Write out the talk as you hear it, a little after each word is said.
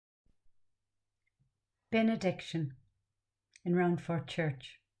Benediction in Roundfort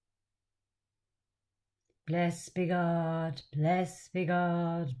Church. Blessed be God, blessed be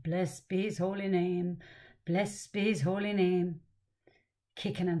God, blessed be his holy name, blessed be his holy name.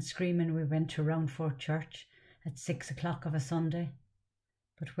 Kicking and screaming we went to Roundfort Church at 6 o'clock of a Sunday.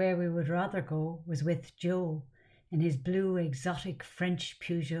 But where we would rather go was with Joe in his blue exotic French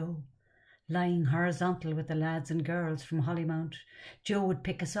Peugeot. Lying horizontal with the lads and girls from Hollymount, Joe would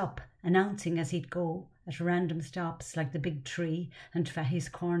pick us up, announcing as he'd go at random stops like the Big Tree and Fahey's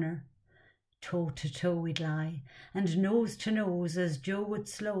Corner. Toe to toe we'd lie, and nose to nose as Joe would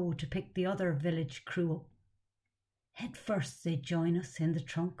slow to pick the other village crew up. Head first they'd join us in the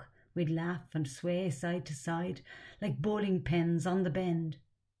trunk. We'd laugh and sway side to side like bowling pins on the bend,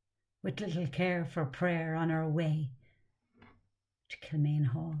 with little care for prayer on our way to Kilmaine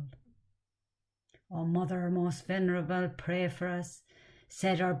Hall. O Mother most venerable, pray for us,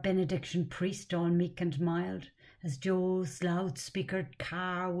 said our benediction priest all meek and mild, as Joe's loud-speakered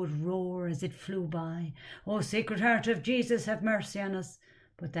car would roar as it flew by. O Sacred Heart of Jesus, have mercy on us.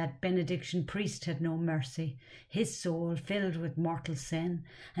 But that benediction priest had no mercy, his soul filled with mortal sin,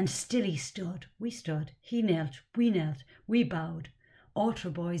 and still he stood, we stood, he knelt, we bowed. Altar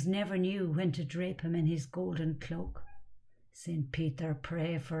boys never knew when to drape him in his golden cloak. Saint Peter,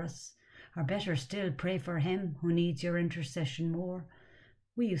 pray for us. Or better still, pray for him who needs your intercession more.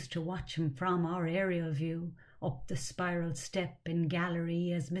 We used to watch him from our aerial view, up the spiral step in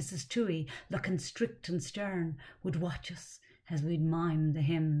gallery, as Mrs. Toohey, looking strict and stern, would watch us as we'd mime the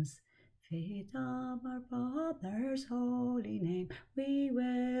hymns. Faith of our Father's holy name, we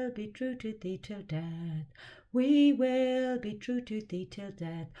will be true to thee till death. We will be true to thee till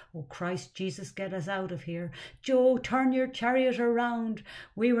death. Oh Christ Jesus, get us out of here. Joe, turn your chariot around.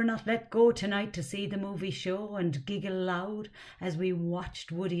 We were not let go tonight to see the movie show and giggle loud as we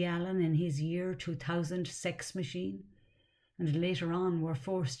watched Woody Allen in his year 2000 Sex Machine. And later on were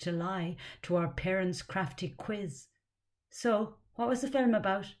forced to lie to our parents' crafty quiz. So, what was the film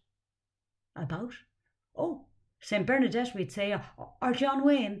about? About? Oh, St. Bernadette, we'd say, or John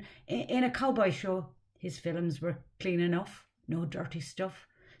Wayne in a cowboy show. His films were clean enough, no dirty stuff,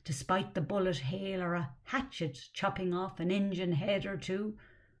 despite the bullet hail or a hatchet chopping off an Injun head or two.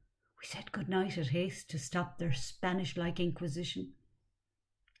 We said good night at haste to stop their Spanish-like inquisition.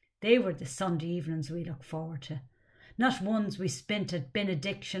 They were the Sunday evenings we looked forward to, not ones we spent at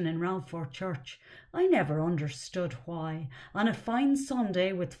Benediction in Roundfort Church. I never understood why, on a fine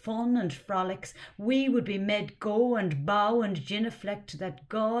Sunday with fun and frolics, we would be made go and bow and genuflect to that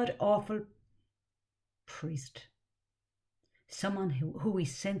god-awful priest. Someone who we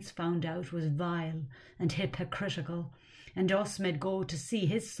since found out was vile and hypocritical, and us made go to see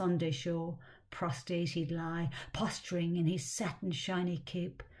his Sunday show. Prostrate he'd lie, posturing in his satin shiny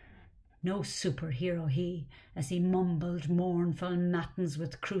cape. No superhero he, as he mumbled mournful matins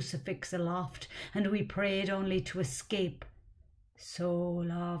with crucifix aloft, and we prayed only to escape.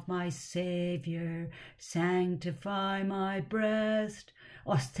 Soul of my Saviour, sanctify my breast.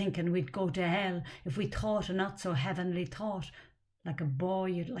 Us thinking we'd go to hell if we thought a not so heavenly thought, like a boy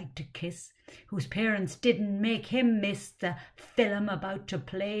you'd like to kiss, whose parents didn't make him miss the film about to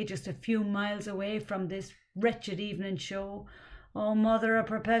play just a few miles away from this wretched evening show. O Mother of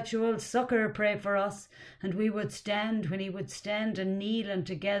perpetual succour, pray for us. And we would stand when he would stand, and kneel and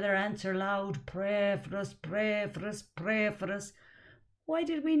together answer loud, pray for us, pray for us, pray for us. Why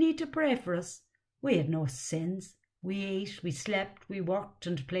did we need to pray for us? We had no sins. We ate, we slept, we worked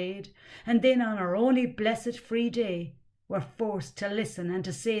and played, and then on our only blessed free day were forced to listen and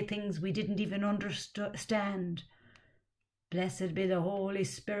to say things we didn't even understand. Blessed be the Holy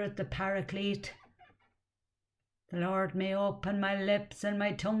Spirit, the Paraclete. The Lord may open my lips, and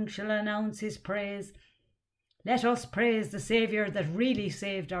my tongue shall announce his praise. Let us praise the Saviour that really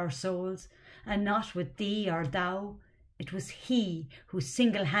saved our souls, and not with thee or thou. It was he who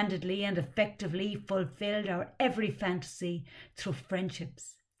single-handedly and effectively fulfilled our every fantasy through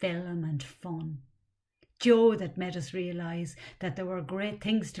friendships, film and fun. Joe that made us realise that there were great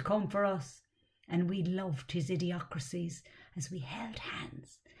things to come for us, and we loved his idiocracies as we held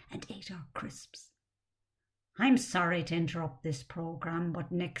hands and ate our crisps. I'm sorry to interrupt this programme,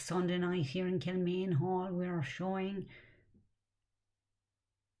 but next Sunday night here in Kilmaine Hall we are showing.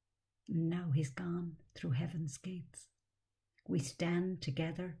 Now he's gone through heaven's gates. We stand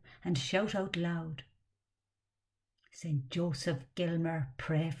together and shout out loud, St. Joseph Gilmore,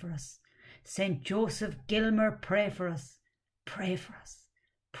 pray for us. St. Joseph Gilmore, pray for us. Pray for us.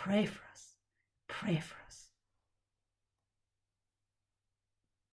 Pray for us. Pray for us.